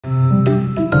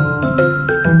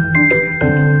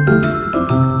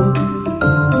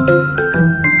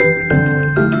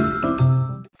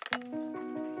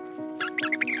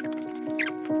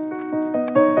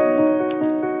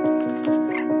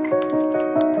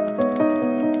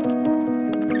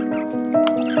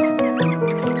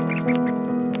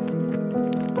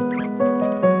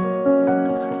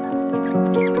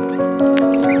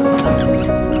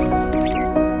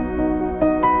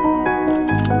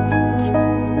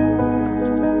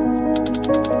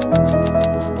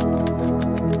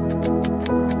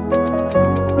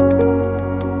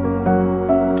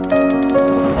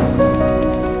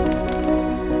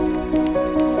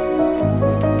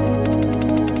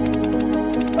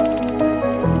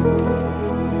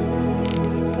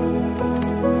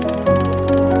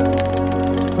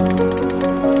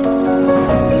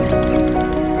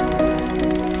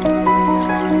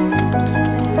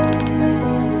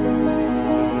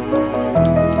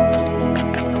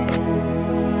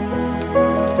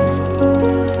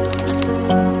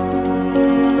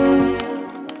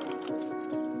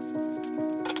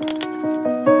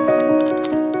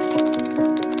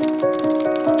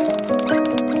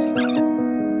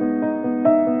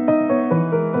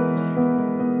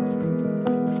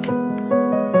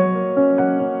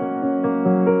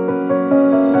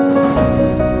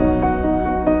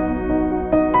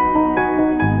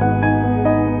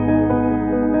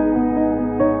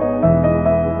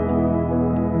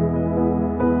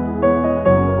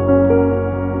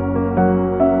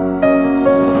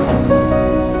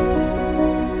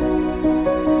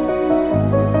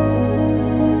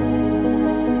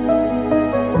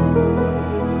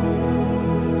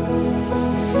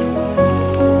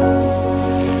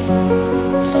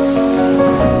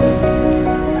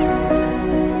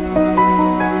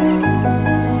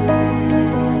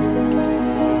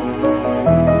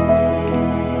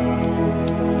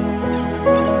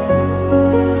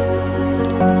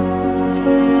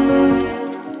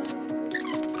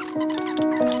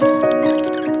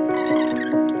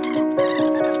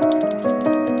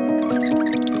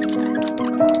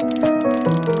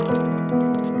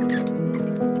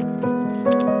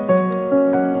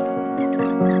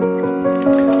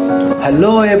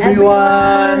Hello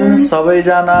everyone,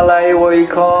 सबैजनालाई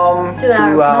welcome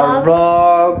to our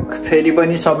blog. फेरि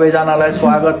पनि सबैजनालाई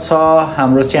स्वागत छ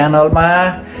हाम्रो च्यानलमा।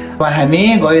 हामी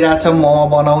गइराछौं मोमो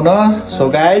बनाउन। So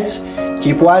guys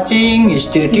keep watching,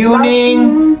 stay tuning,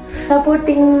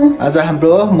 supporting. आज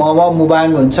हाम्रो मोमो मुबाङ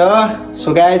हुन्छ।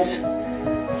 So guys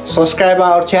subscribe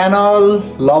our channel,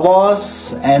 love us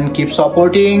and keep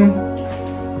supporting.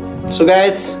 So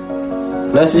guys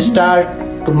let's start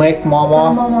to make momo.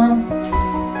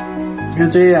 यो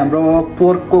चाहिँ हाम्रो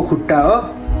पोर्कको खुट्टा हो।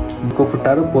 पोर्कको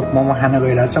खुट्टा र पोर्क मोमो खान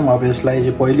गइराछौं। अब यसलाई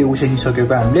चाहिँ पहिले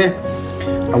उसिनिसकेको हामीले।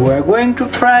 अब we are going to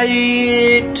fry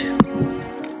it.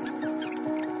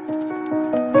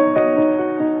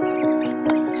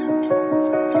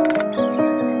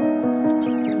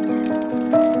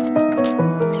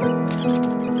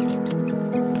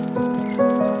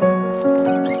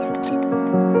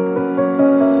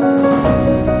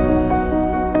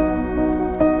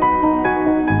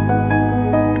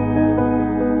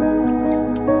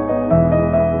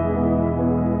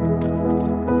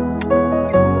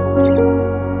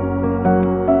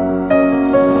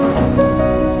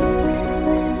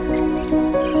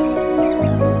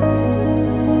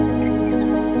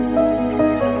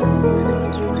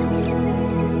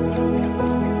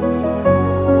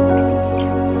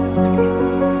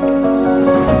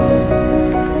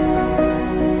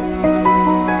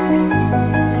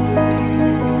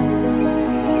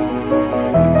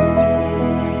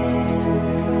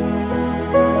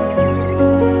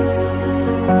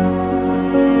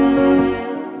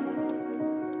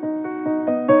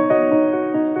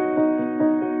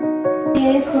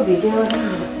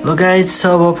 ल गाइज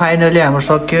अब फाइनली हाम्रो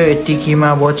सक्यो। यति किमा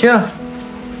बच्यो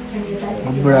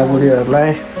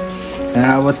बुढाबुढीहरूलाई।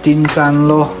 अब 3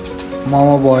 चान्लो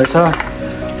मोमो भएछ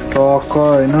टक्क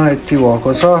होइन, यति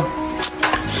भएको छ।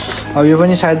 अब यो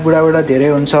पनि सायद बुढाबुढा धेरै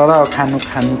हुन्छ होला,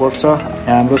 खानुपर्छ।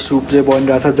 हाम्रो सुप चाहिँ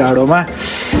बनिरहेको छ जाडोमा।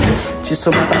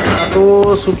 चिसोमा तातो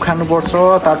सुप खानुपर्छ,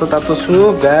 तातो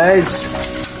सुप गाइज।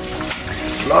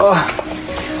 ल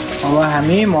अब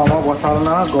हामी मोमो बसाल्न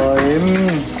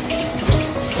गयौँ।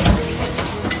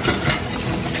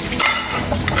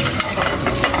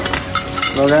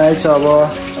 गाइज अब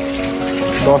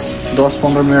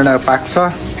 10-15 मिनट पाक्छ।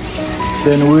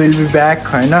 Then we will be back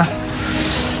होइन।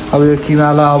 अब यो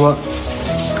किमालाई अब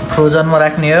फ्रोजनमा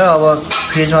राख्ने हो, अब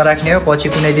फ्रिजमा राख्ने हो, पछि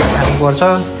कुनै दिन खानुपर्छ।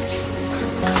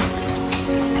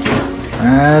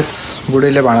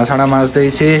 बुढीले भाँडासाँडा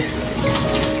माझ्दैछ।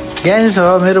 ज्ञान छ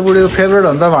मेरो बुढीको फेभरेट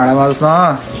हो नि त भाँडा माझ्न।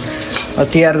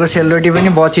 तिहारको सेलरोटी पनि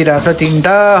बचिरहेछ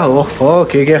 3टा हो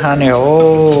के खाने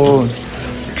हो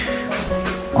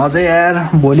अझै यार।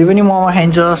 भोलि पनि मोमो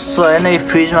खाइन्छ जस्तो होइन।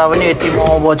 फ्रिजमा पनि यति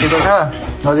मोमो बचेको छ,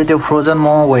 अझै त्यो फ्रोजन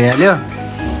मोमो भइहाल्यो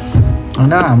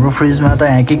होइन। हाम्रो फ्रिजमा त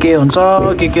यहाँ के हुन्छ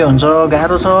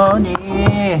गाह्रो छ नि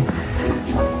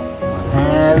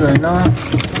होइन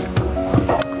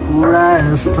पुरा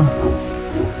यस्तो।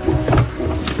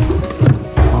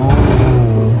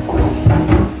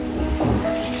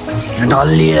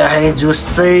 डल्लिरहेको जुस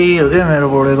चाहिँ हो क्या मेरो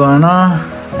बुढेको होइन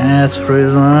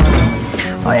फ्रिजमा।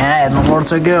 यहाँ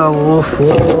हेर्नुपर्छ क्या। अब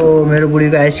ओहो मेरो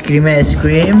बुढीको आइसक्रिम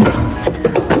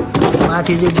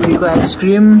माथि चाहिँ बुढीको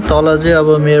आइसक्रिम, तल चाहिँ अब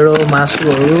मेरो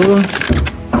मासुहरू।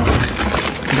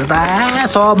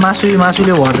 सब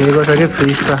मासुले भरिएको छ क्या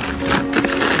फ्रिज त।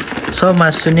 सब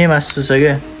मासु छ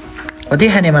क्या। कति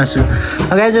खाने मासु।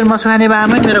 गाइजर मासु खाने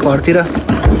बामै मेरो घरतिर।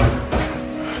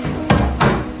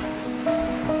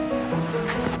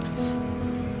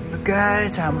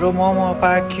 गाइज हाम्रो मोमो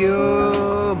पाक्यो।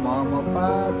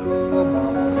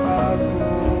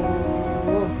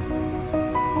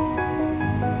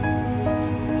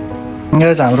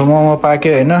 गाइज हाम्रो मोमो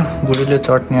पाक्यो होइन। बुढीले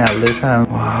चटनी हाल्दैछ।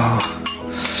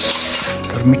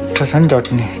 तर मिठो छ नि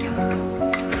चटनी।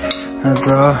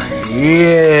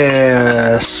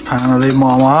 यस finally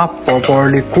momo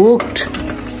properly cooked.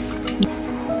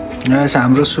 Guys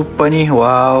हाम्रो सुप पनि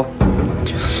वाउ।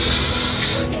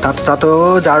 तातो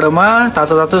जाडोमा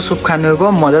तातो सुप खानुको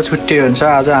मजा छुट्टै हुन्छ।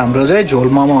 आज हाम्रो चाहिँ झोल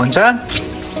मोमो हुन्छ।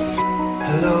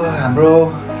 हेलो हाम्रो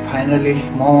फाइनली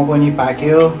मोमो पनि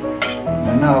पाक्यो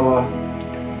होइन। अब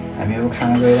हामी अब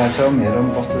खाना गइरहेछौँ। हेरौँ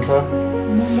कस्तो छ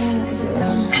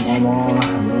मोमो।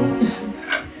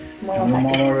 हाम्रो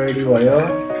मोमो रेडी भयो।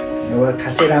 अब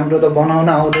खासै राम्रो त बनाउन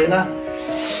आउँदैन,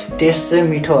 टेस्ट चाहिँ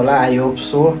मिठो होला। I hope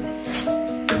so.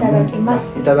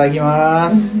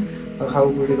 इतादाकिमास। खाऊ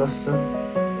बुढी कस्तो।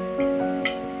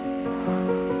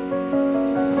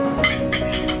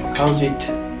 How's it?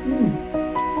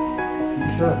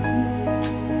 What's up?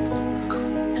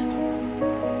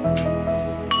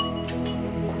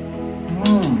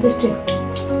 Tasty.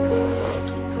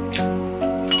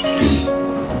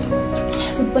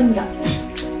 पनि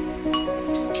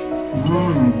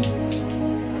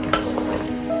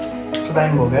छ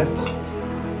दामी भयो क्या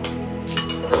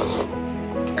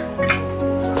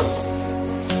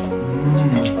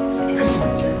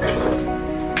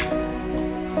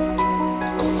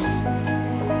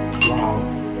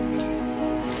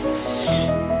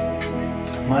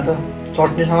मलाई त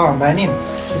चटनीसँग भन्दा नि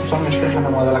सुपसँग यस्तै खान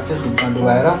मजा लाग्छ सुपमा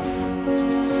डुबाएर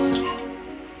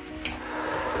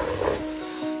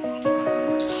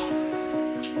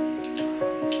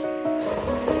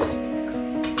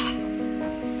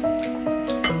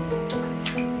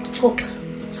Cook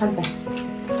sampai.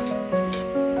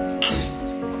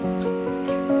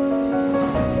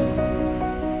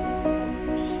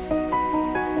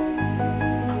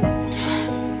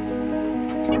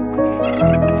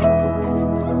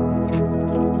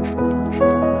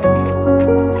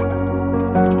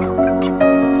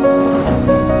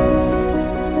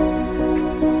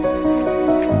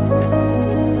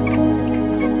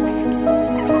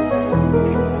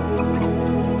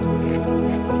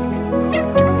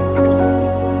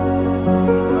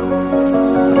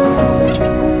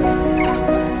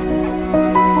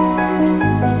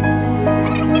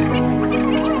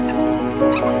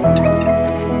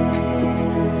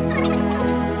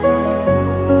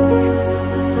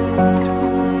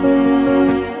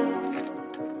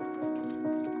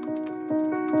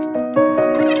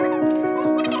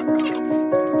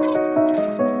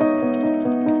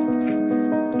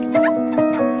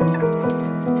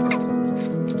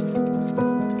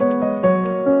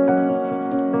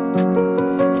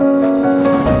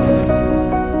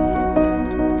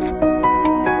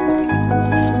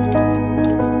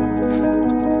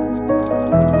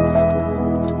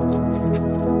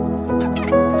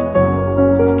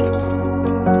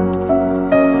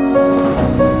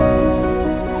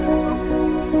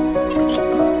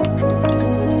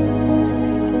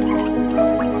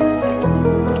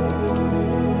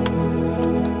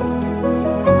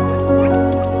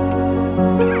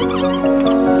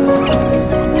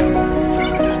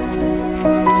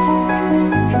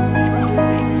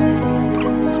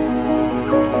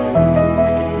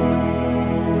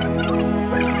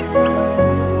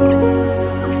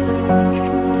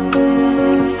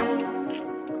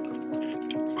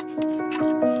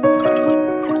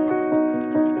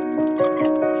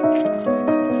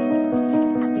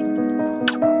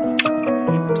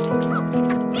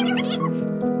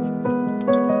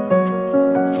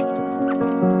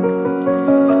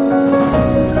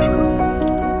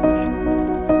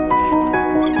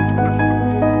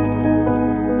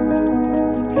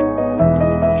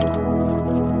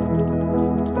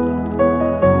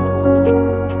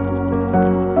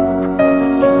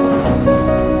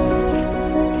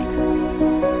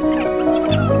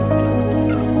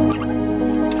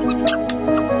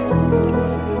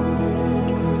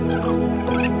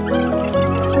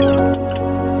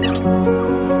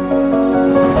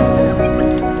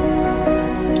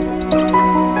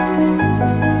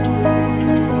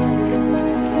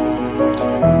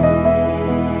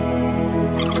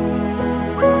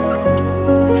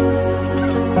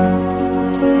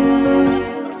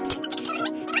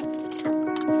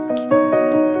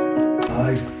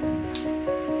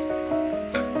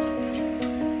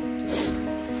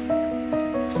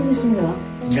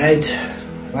 गाइज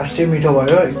लास्टै मिठो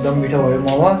भयो एकदम मिठो भयो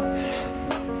मोमो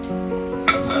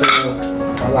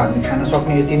अब हामी खान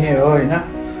सक्ने यति नै हो होइन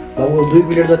लगभग 2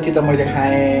 प्लेट जति त मैले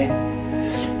खाएँ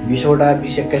 20वटा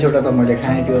 20-21वटा त मैले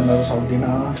खाएँ त्योभन्दा त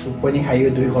सक्दिनँ सुप पनि खाइयो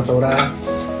 2 कचौरा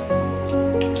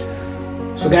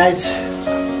so guys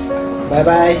by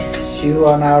by C you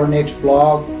an our next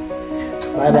blog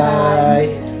by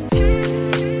by